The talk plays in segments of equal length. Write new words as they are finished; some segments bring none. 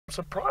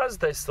surprised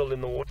they're still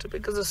in the water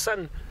because the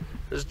sun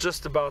is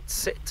just about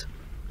set.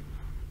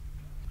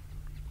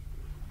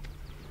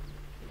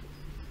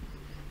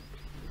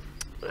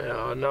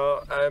 Yeah,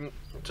 now,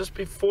 just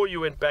before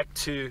you went back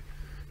to,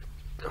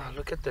 oh,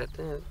 look at that,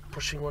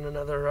 pushing one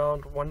another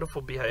around,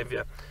 wonderful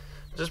behavior.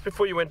 Just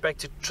before you went back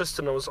to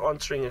Tristan, I was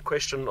answering a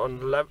question on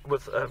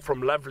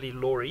from Lovely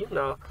Laurie.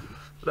 Now,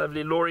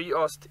 Lovely Laurie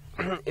asked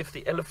if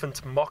the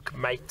elephant mock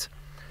mate.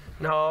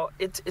 Now,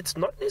 it's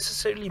not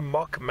necessarily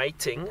mock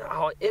mating.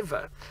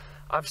 However,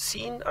 I've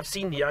seen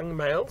young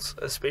males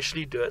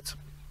especially do it,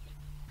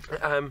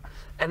 and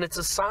it's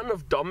a sign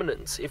of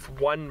dominance if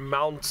one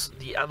mounts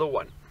the other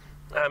one.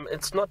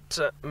 It's not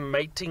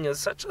mating as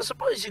such. I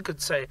suppose you could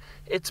say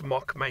it's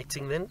mock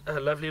mating then,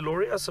 Lovely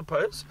Laurie, I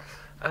suppose.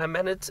 And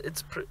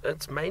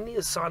it's mainly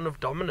a sign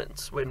of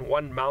dominance when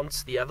one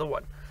mounts the other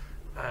one,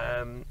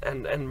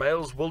 and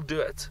males will do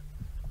it.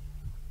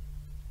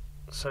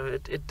 So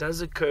it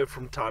does occur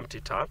from time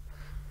to time,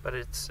 but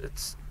it's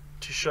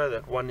to show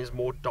that one is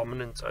more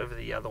dominant over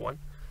the other one.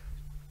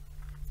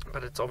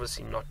 But it's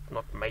obviously not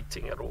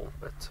mating at all,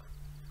 but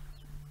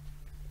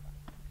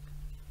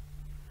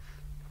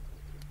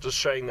just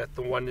showing that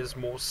the one is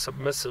more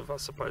submissive, I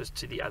suppose,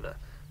 to the other.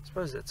 I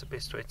suppose that's the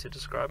best way to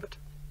describe it.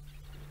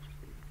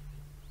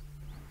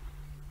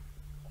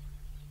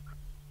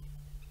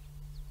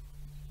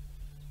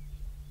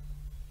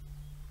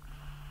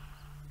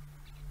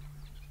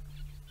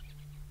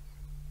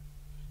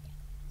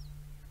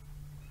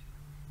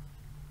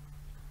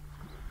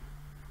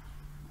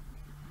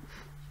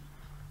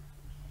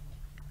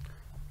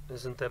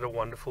 Isn't that a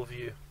wonderful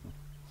view?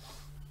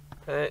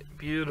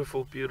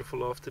 Beautiful,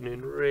 beautiful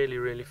afternoon. Really,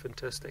 really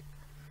fantastic.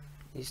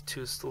 These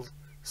two are still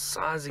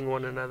sizing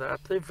one another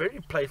up. They're very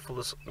playful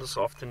this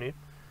afternoon.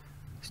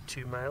 These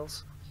two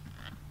males.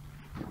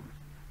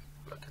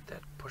 Look at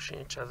that, pushing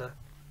each other.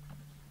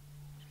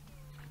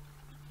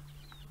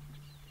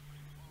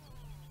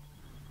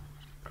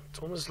 It's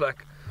almost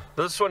like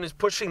this one is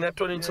pushing that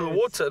one into the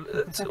water.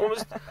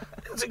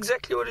 It's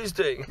exactly what he's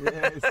doing.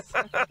 Yes.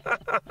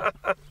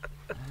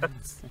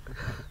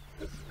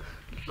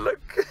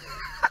 Look.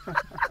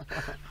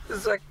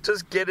 It's like,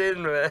 just get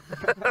in, man.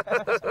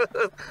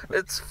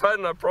 It's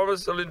fun, I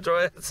promise you'll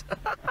enjoy it.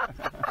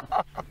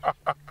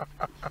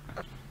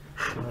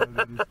 Oh,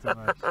 that is too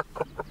much.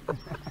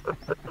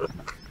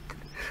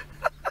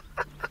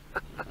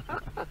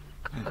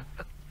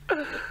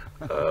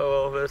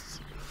 Oh, well,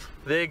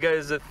 there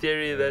goes the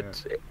theory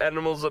that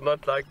animals are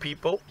not like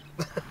people.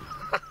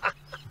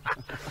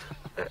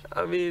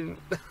 I mean,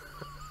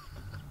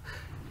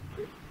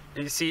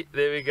 you see,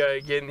 there we go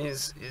again.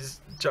 He's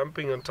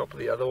jumping on top of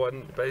the other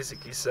one,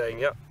 basically saying,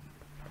 "Yep,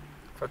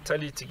 if I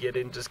tell you to get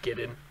in, just get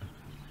in."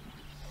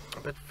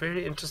 But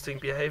very interesting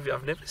behavior.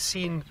 I've never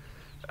seen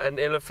an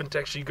elephant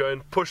actually go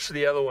and push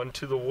the other one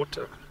to the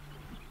water.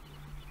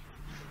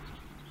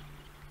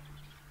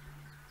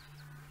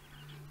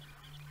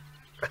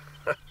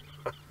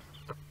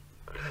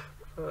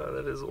 Oh,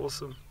 that is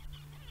awesome.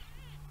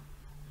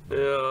 Yeah,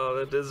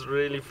 that is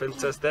really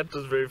fantastic. That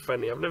was very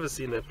funny. I've never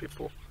seen that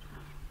before.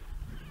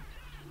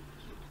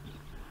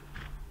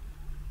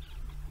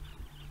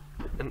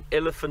 An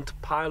elephant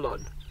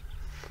pylon.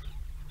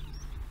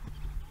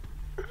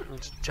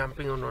 Just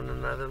jumping on one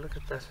another. Look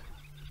at that.